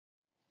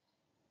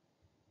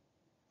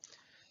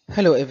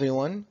Hello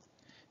everyone,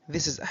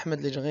 this is Ahmed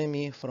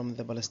Lejghemi from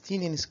the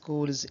Palestinian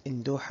schools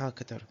in Doha,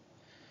 Qatar.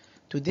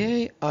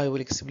 Today I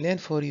will explain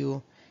for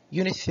you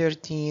Unit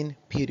 13,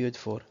 Period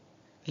 4.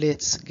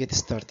 Let's get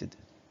started.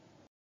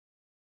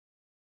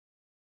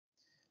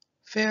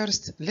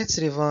 First, let's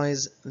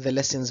revise the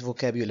lesson's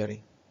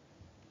vocabulary.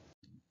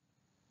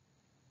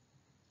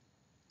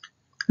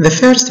 The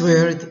first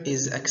word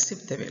is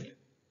acceptable.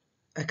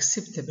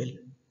 Acceptable.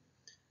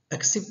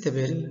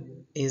 Acceptable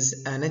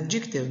is an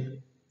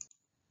adjective.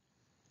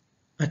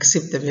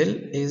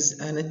 Acceptable is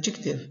an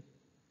adjective.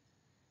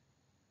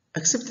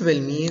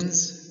 Acceptable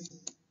means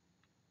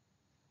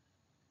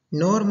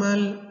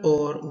normal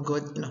or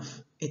good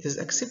enough. It is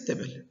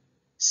acceptable.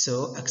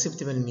 So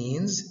acceptable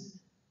means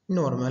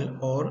normal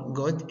or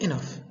good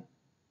enough.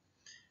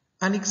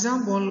 An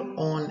example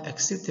on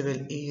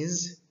acceptable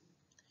is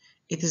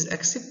it is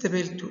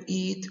acceptable to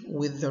eat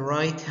with the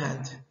right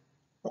hand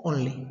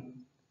only.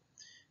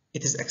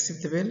 It is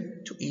acceptable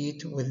to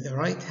eat with the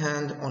right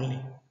hand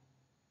only.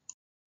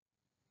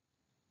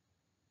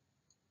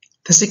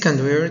 The second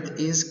word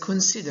is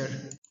consider.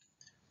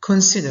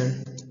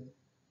 Consider.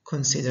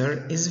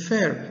 Consider is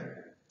verb.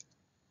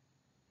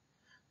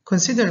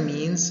 Consider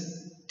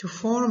means to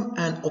form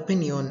an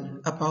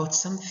opinion about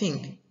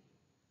something.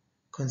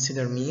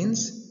 Consider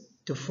means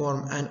to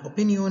form an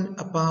opinion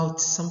about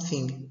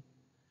something.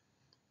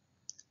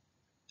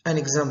 An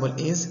example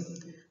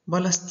is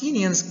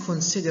Palestinians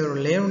consider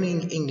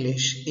learning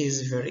English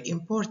is very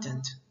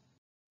important.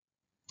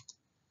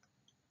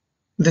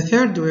 The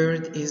third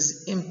word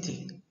is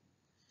empty.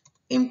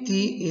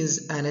 Empty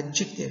is an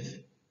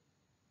adjective.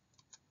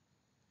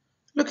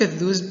 Look at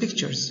those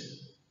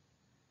pictures.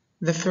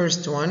 The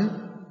first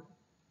one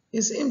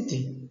is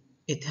empty.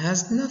 It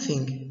has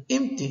nothing,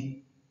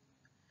 empty.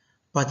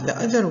 But the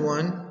other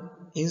one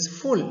is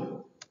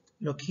full.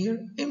 Look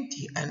here,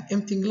 empty, an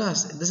empty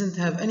glass. It doesn't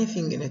have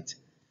anything in it.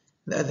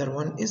 The other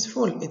one is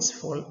full. It's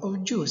full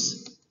of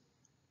juice.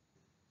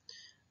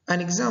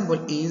 An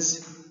example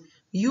is,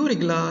 your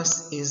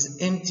glass is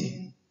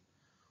empty.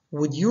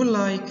 Would you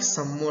like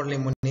some more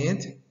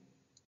lemonade?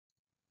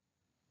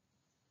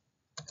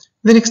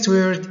 The next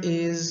word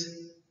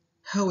is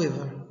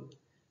however.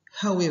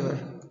 However.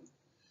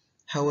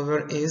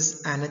 However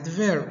is an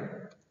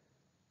adverb.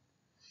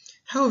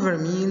 However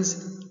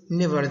means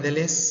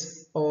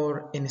nevertheless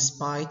or in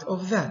spite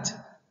of that.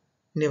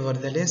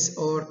 Nevertheless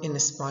or in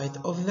spite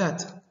of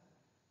that.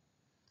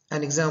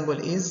 An example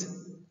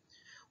is,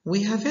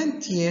 we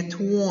haven't yet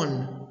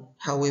won.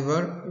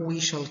 However, we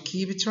shall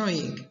keep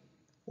trying.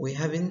 We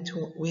haven't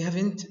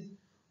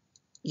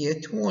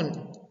yet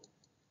won.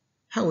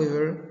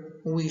 However,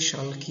 we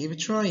shall keep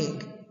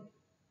trying.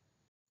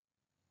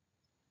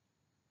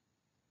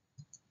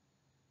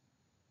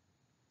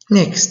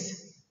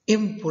 Next,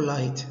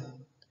 impolite.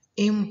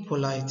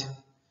 Impolite.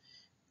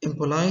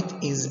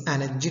 Impolite is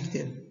an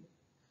adjective.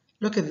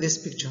 Look at this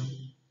picture.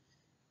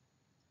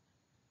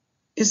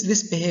 Is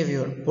this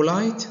behavior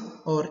polite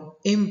or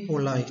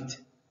impolite?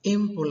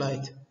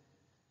 Impolite.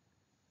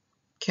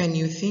 Can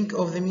you think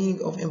of the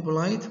meaning of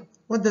impolite?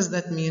 What does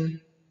that mean?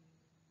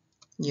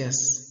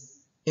 Yes,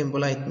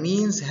 impolite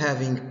means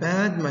having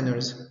bad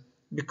manners,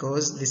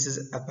 because this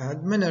is a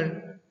bad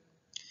manner.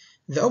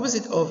 The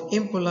opposite of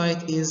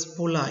impolite is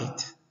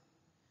polite.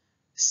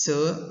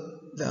 So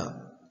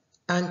the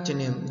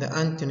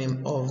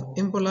antonym of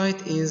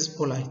impolite is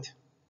polite.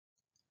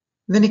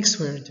 The next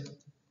word,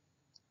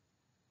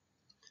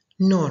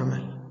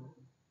 normal.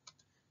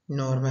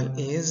 Normal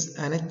is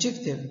an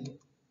adjective.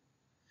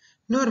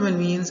 Normal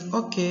means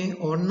okay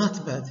or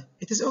not bad.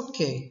 It is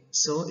okay,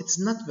 so it's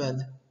not bad.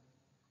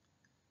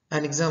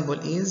 An example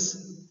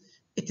is,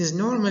 it is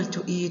normal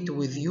to eat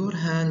with your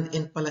hand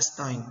in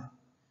Palestine.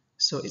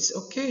 So it's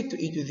okay to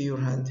eat with your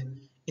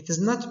hand. It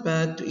is not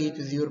bad to eat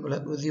with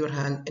your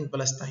hand in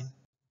Palestine.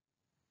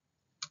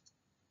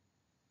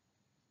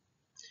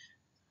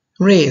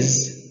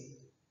 Raise.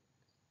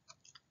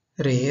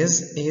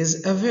 Raise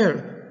is a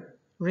verb.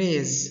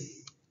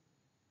 Raise.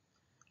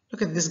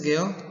 Look at this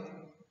girl.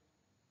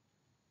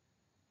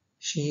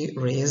 She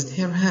raised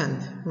her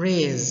hand.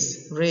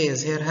 Raise.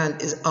 Raise. Her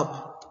hand is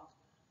up.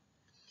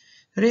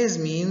 Raise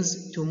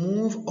means to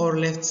move or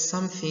lift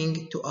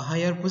something to a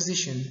higher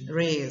position.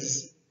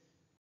 Raise.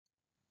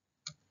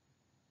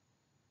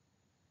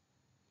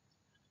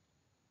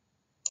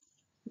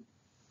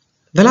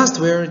 The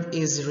last word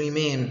is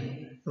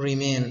remain.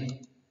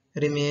 Remain.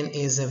 Remain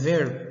is a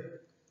verb.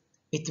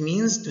 It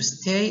means to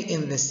stay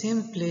in the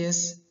same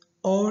place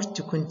or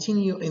to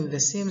continue in the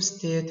same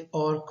state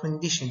or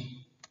condition.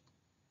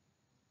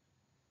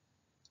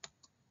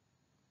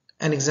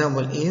 An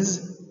example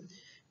is,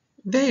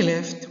 they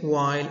left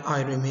while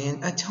I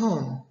remained at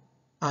home.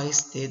 I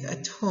stayed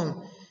at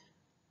home.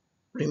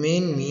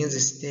 Remain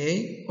means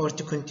stay or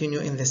to continue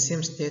in the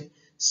same state.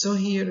 So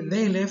here,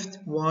 they left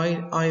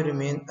while I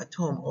remained at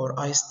home, or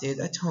I stayed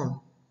at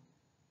home.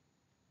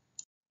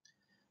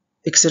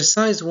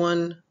 Exercise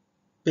 1,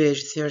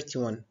 page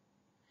 31.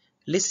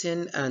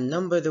 Listen and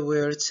number the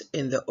words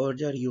in the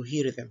order you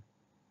hear them.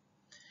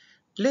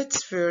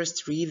 Let's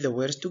first read the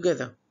words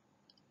together.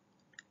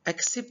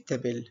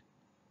 Acceptable,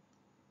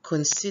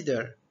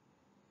 consider,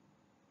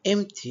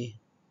 empty,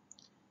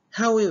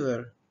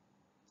 however,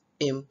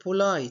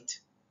 impolite,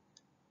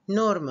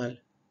 normal,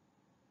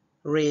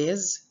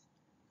 raise,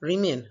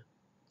 remain.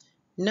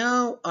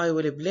 Now I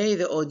will play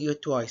the audio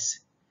twice.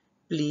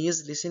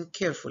 Please listen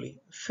carefully.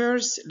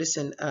 First,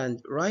 listen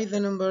and write the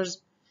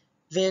numbers.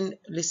 Then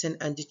listen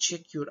and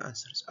check your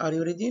answers. Are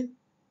you ready?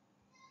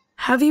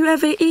 Have you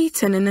ever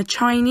eaten in a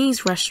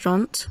Chinese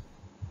restaurant?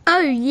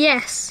 Oh,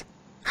 yes.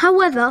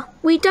 However,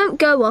 we don't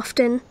go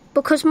often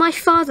because my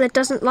father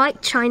doesn't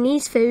like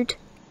Chinese food.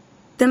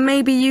 Then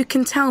maybe you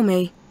can tell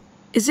me,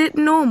 is it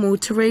normal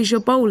to raise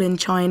your bowl in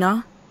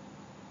China?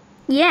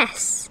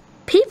 Yes.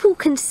 People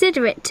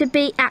consider it to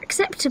be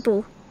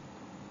acceptable.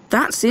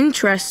 That's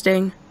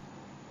interesting.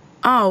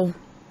 Oh,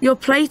 your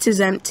plate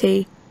is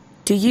empty.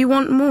 Do you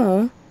want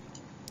more?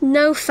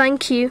 No,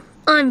 thank you.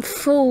 I'm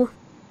full.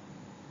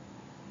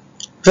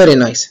 Very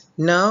nice.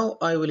 Now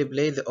I will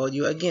play the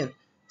audio again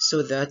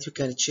so that you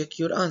can check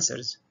your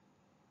answers.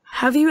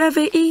 Have you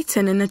ever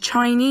eaten in a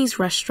Chinese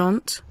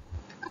restaurant?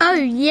 Oh,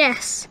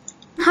 yes.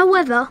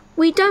 However,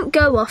 we don't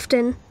go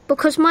often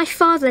because my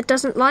father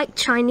doesn't like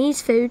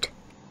Chinese food.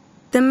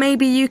 Then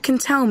maybe you can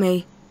tell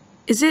me,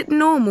 is it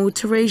normal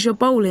to raise your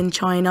bowl in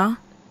China?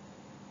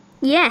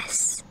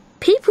 Yes.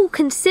 People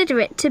consider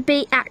it to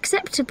be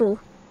acceptable.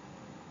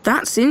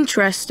 That's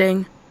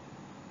interesting.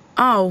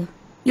 Oh,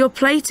 your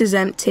plate is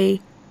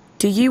empty.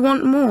 Do you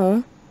want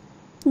more?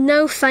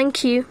 No,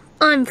 thank you.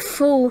 I'm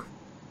full.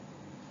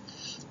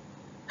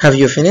 Have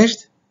you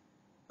finished?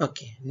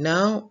 Okay,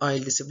 now I'll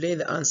display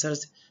the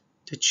answers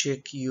to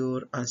check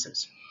your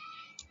answers.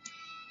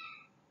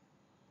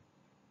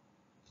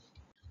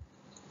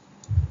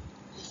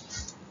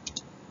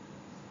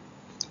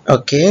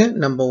 Okay,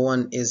 number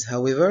 1 is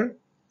however,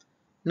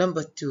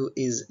 number 2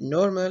 is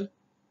normal,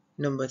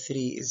 number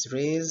 3 is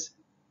raise,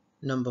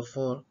 number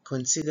 4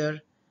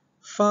 consider,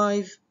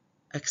 5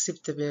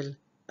 acceptable,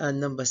 and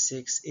number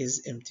 6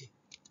 is empty.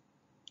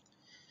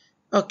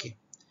 Okay,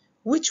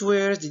 which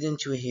words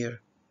didn't you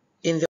hear?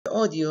 In the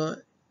audio,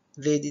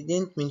 they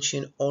didn't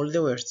mention all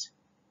the words.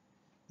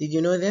 Did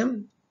you know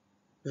them?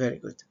 Very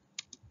good.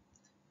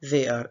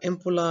 They are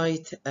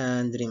impolite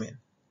and remain.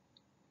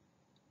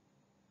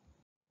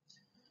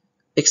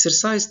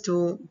 Exercise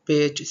 2,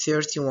 page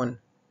 31.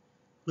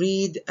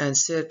 Read and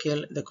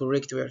circle the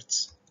correct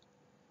words.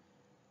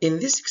 In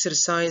this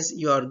exercise,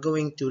 you are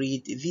going to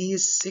read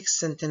these 6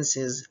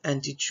 sentences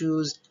and to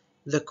choose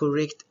the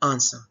correct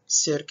answer.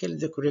 Circle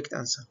the correct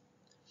answer.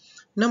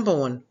 Number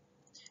 1.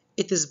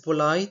 It is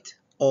polite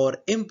or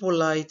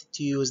impolite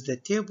to use the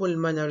table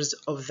manners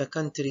of the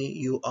country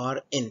you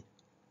are in.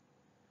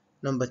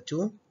 Number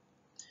 2.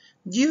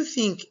 Do you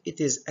think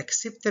it is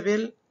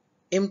acceptable,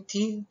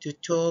 empty, to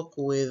talk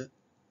with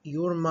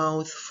your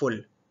mouth full?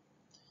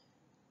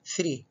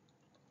 3.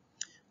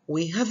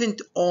 We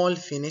haven't all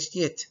finished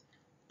yet.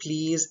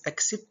 Please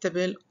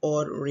acceptable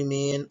or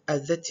remain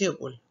at the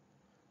table.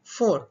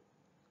 4.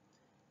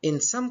 In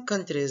some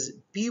countries,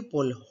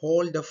 people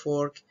hold a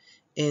fork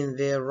in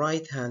their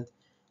right hand.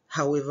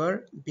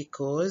 However,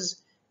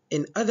 because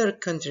in other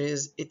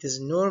countries it is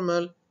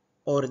normal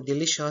or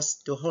delicious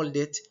to hold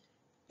it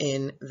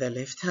in the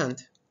left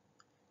hand.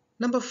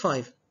 Number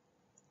 5.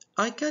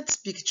 I can't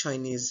speak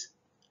Chinese.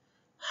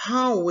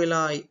 How will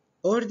I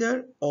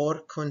order or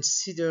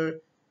consider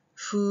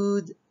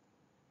food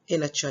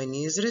in a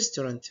Chinese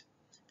restaurant?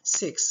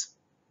 6.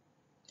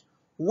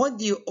 What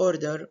do you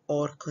order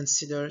or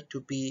consider to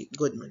be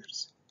good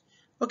manners?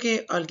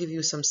 Okay, I'll give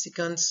you some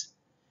seconds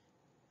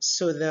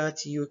so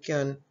that you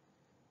can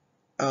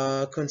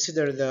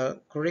consider the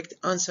correct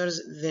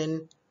answers,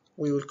 then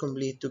we will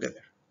complete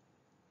together.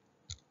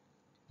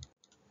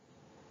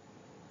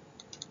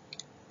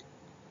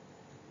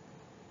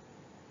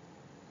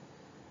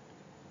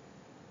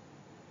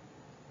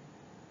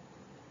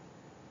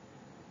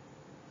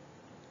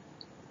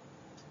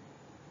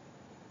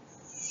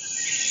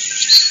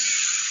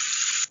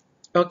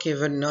 Okay,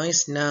 very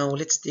nice. Now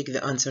let's take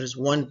the answers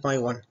one by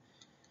one.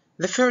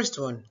 The first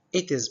one,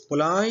 it is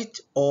polite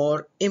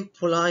or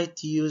impolite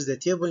to use the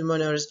table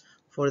manners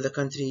for the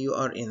country you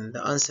are in.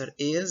 The answer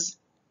is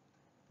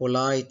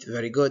polite.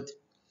 Very good.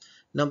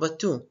 Number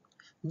 2,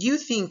 do you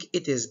think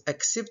it is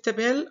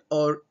acceptable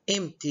or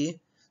empty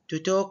to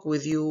talk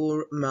with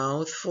your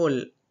mouth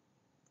full?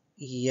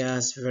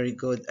 Yes, very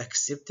good.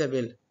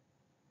 Acceptable.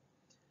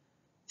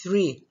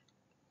 3,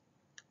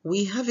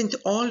 we haven't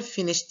all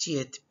finished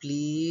yet.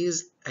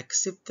 Please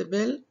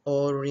acceptable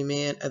or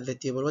remain at the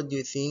table. What do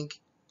you think?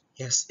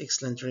 Yes,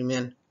 excellent.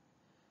 Remain.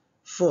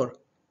 4,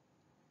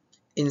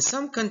 in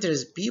some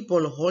countries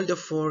people hold a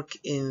fork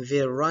in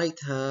their right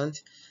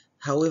hand,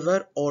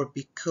 however, or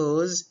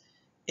because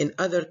in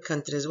other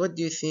countries. What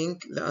do you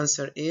think? The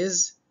answer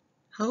is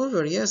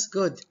however. Yes,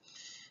 good.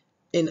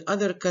 In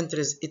other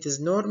countries it is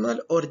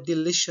normal or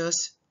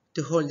delicious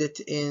to hold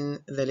it in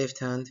the left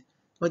hand.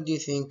 What do you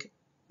think?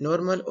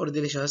 Normal or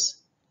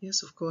delicious?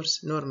 Yes, of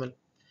course, normal.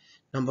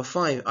 Number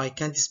 5, I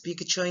can't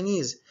speak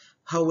Chinese.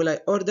 How will I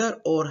order,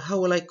 or how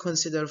will I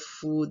consider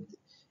food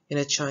in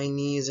a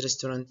Chinese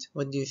restaurant?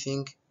 What do you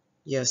think?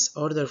 Yes,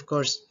 order, of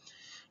course.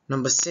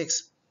 Number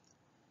 6.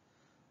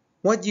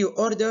 What do you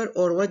order,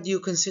 or what do you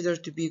consider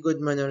to be good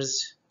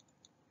manners?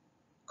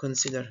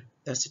 Consider.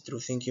 That's true.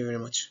 Thank you very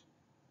much.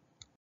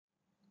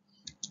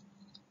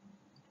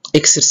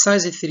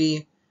 Exercise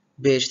 3,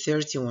 page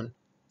 31.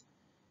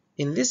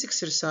 In this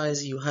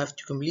exercise, you have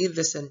to complete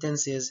the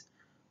sentences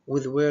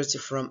with words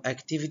from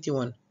activity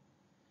 1.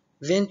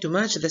 Then to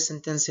match the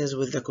sentences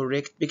with the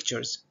correct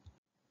pictures.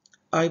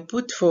 I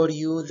put for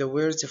you the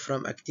words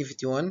from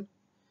activity 1,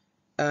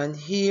 and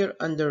here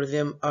under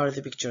them are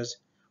the pictures,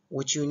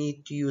 which you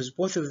need to use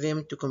both of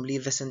them to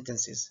complete the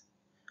sentences.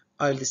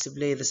 I'll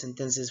display the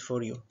sentences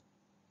for you.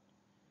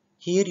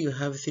 Here you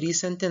have 3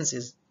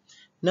 sentences.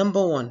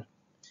 Number 1.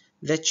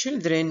 The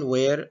children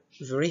were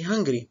very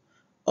hungry.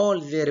 All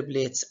their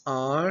plates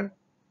are.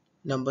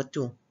 Number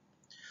 2.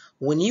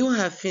 When you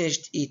have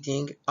finished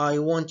eating, I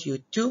want you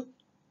to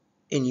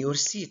in your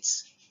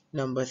seats.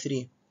 Number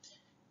 3.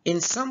 In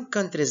some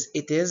countries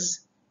it is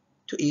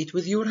to eat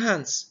with your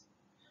hands.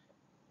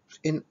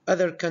 In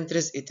other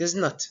countries it is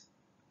not.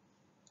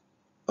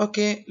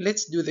 Okay,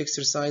 let's do the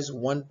exercise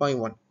one by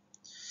one.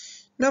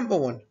 Number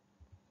 1.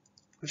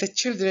 The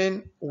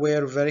children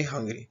were very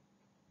hungry.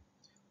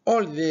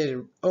 All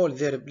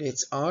their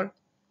plates are.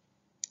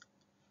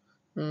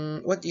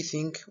 What do you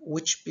think?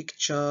 Which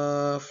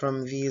picture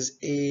from these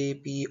A,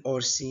 B,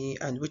 or C,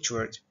 and which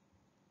word?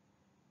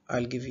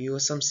 I'll give you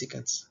some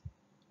seconds.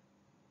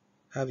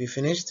 Have you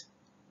finished?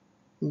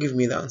 Give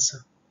me the answer.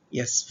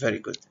 Yes, very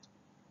good.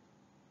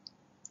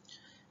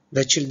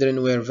 The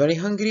children were very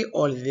hungry.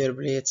 All their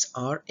plates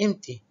are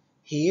empty.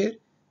 Here,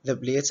 the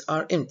plates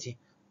are empty.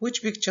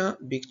 Which picture?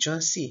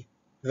 Picture C.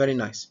 Very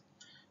nice.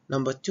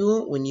 Number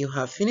 2, when you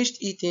have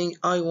finished eating,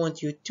 I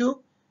want you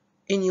to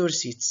in your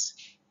seats.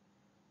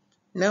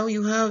 Now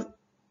you have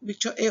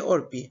picture A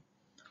or B.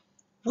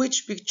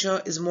 Which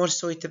picture is more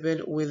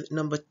suitable with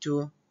number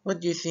 2? What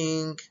do you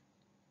think?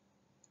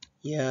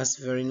 Yes,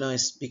 very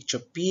nice.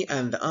 Picture B,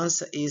 and the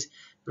answer is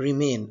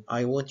remain.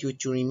 I want you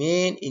to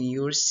remain in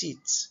your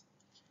seats.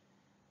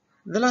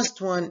 The last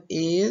one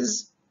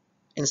is,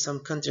 in some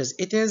countries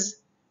it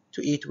is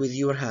to eat with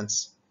your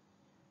hands.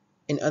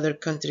 In other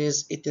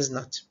countries it is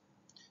not.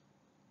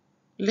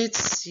 Let's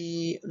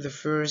see the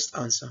first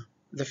answer.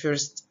 The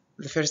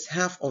first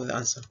half of the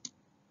answer.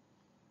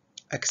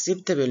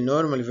 Acceptable,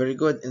 normal, very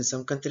good. In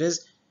some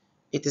countries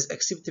it is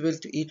acceptable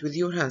to eat with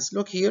your hands.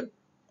 Look here,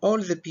 all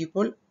the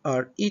people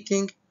are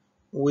eating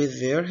with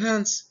their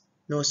hands.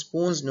 No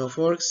spoons, no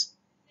forks.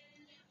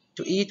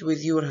 To eat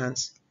with your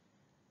hands.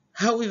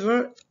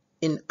 However,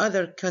 in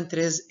other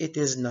countries it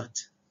is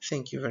not.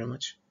 Thank you very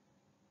much.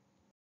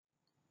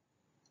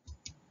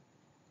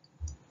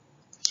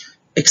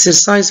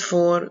 Exercise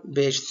 4,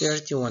 page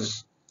 31.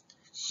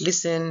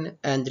 Listen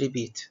and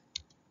repeat.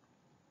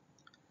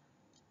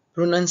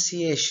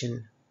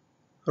 Pronunciation.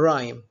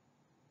 Rhyme.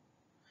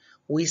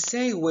 We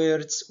say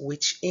words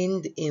which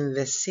end in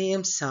the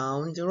same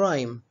sound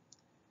rhyme.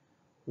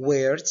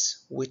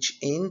 Words which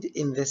end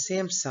in the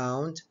same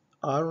sound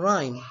are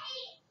rhyme.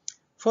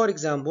 For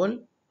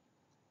example,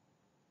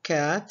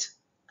 cat,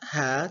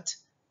 hat,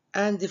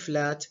 and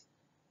flat.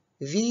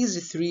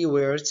 These 3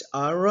 words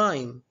are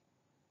rhyme.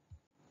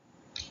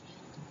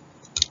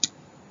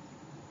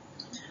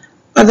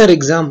 Other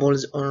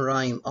examples on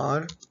rhyme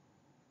are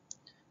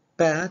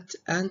bat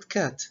and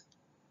cat.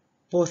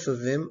 Both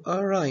of them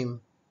are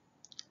rhyme.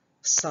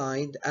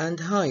 Side and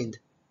hide.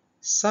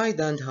 Side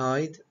and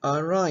hide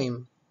are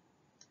rhyme.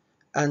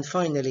 And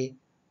finally,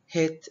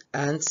 hit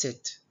and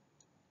sit.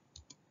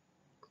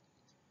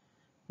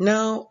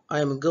 Now I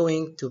am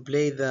going to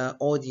play the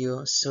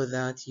audio so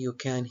that you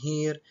can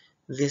hear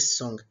this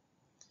song.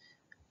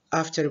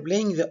 After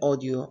playing the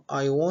audio,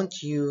 I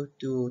want you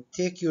to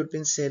take your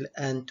pencil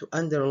and to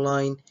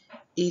underline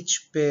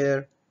each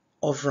pair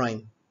of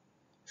rhyme.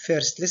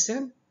 First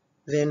listen,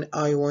 then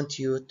I want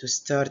you to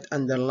start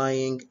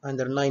underlining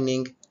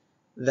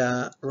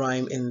the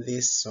rhyme in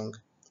this song.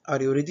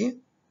 Are you ready?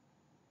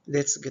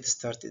 Let's get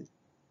started.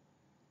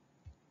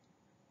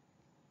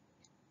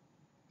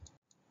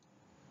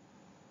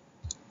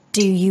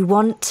 Do you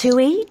want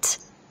to eat?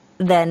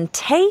 Then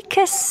take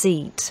a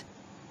seat.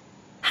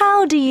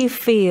 How do you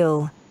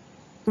feel?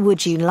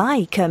 Would you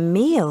like a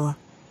meal?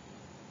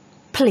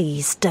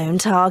 Please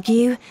don't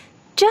argue,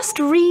 just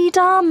read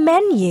our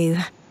menu.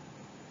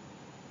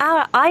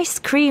 Our ice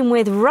cream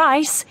with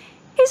rice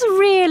is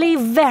really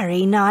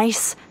very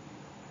nice.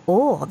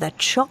 Or the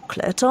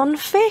chocolate on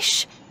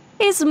fish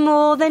is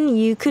more than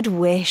you could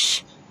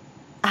wish.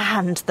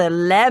 And the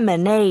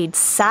lemonade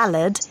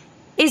salad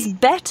is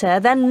better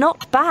than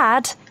not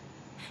bad.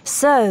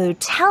 So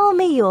tell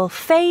me your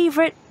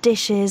favourite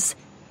dishes.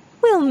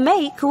 We'll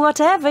make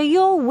whatever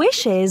your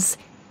wish is.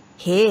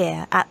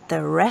 Here at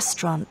the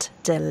restaurant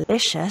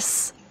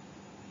Delicious.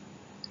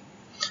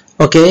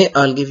 Okay,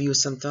 I'll give you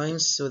some time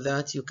so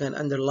that you can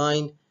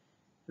underline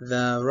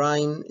the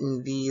rhyme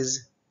in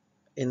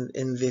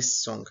this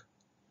song.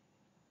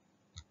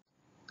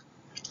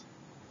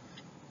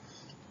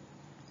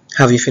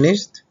 Have you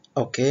finished?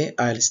 Okay,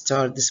 I'll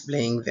start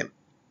displaying them.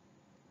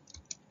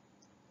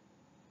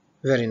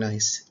 Very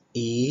nice.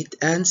 Eat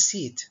and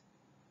sit.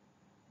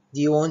 Do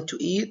you want to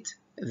eat?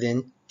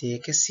 Then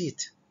take a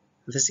seat.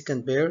 The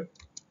second pair.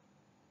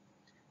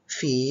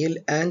 Feel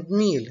and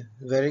meal.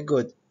 Very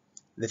good.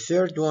 The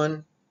third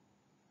one.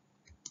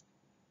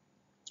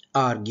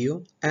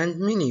 Argue and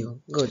menu.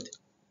 Good.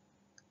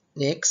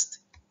 Next.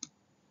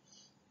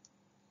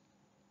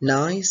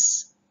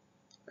 Nice.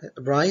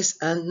 Rice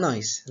and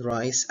nice.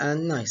 Rice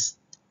and nice.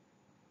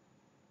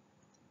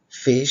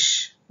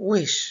 Fish,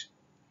 wish.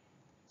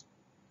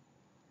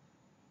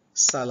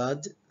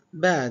 Salad,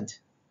 bad.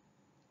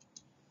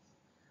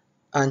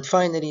 And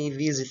finally,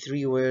 these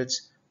three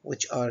words,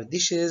 which are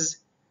dishes,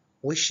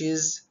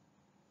 wishes,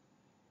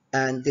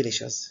 and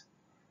delicious.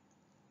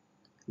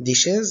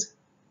 Dishes,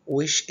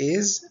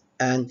 wishes,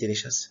 and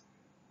delicious.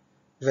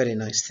 Very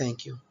nice,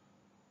 thank you.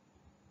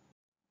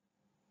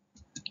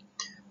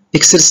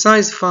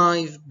 Exercise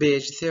 5,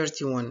 page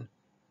 31.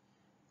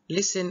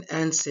 Listen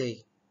and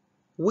say,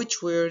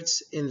 which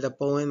words in the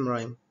poem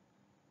rhyme?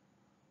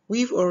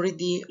 We've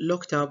already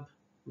looked up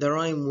the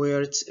rhyme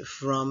words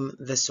from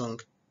the song.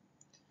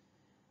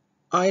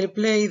 I'll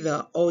play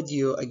the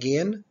audio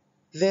again,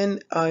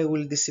 then I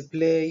will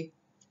display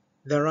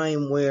the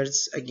rhyme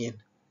words again.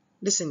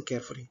 Listen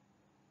carefully.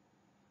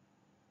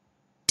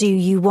 Do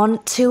you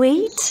want to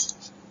eat?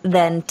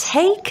 Then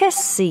take a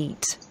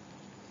seat.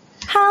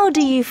 How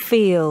do you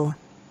feel?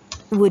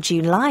 Would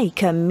you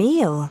like a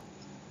meal?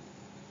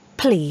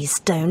 Please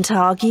don't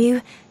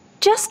argue,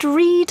 just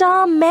read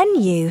our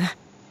menu.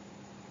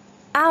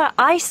 Our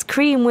ice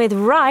cream with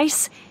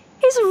rice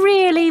is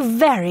really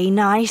very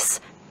nice.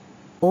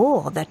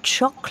 Or the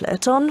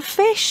chocolate on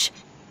fish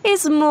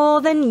is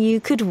more than you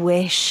could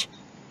wish.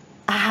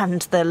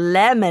 And the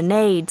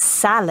lemonade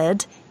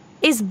salad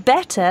is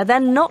better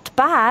than not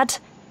bad.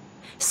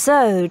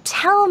 So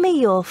tell me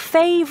your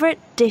favourite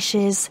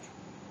dishes.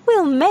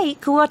 We'll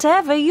make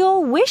whatever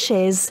your wish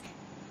is.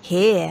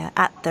 Here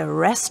at the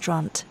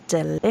restaurant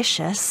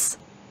Delicious.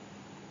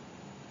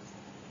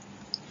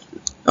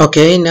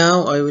 Okay,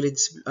 now I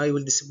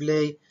will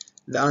display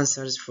the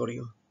answers for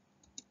you.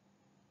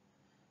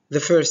 The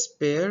first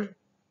pair,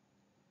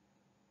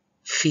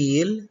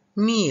 feel,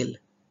 meal.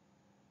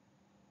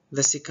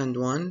 The second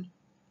one,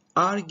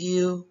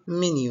 argue,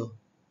 menu.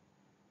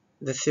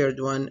 The third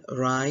one,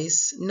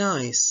 rice,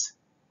 nice.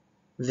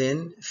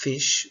 Then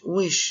fish,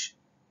 wish.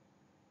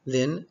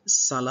 Then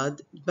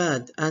salad,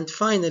 bad. And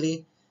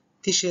finally,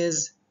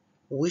 dishes,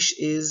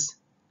 wishes,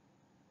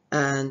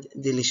 and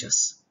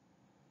delicious.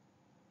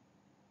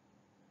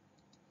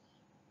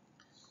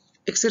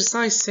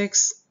 Exercise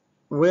 6.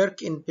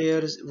 Work in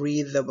pairs,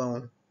 read the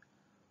poem.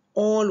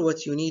 All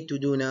what you need to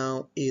do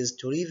now is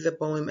to read the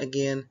poem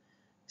again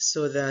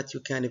so that you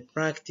can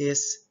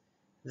practice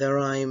the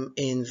rhyme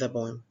in the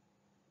poem.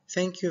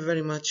 Thank you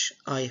very much.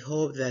 I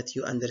hope that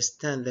you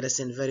understand the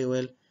lesson very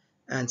well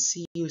and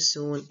see you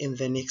soon in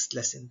the next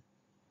lesson.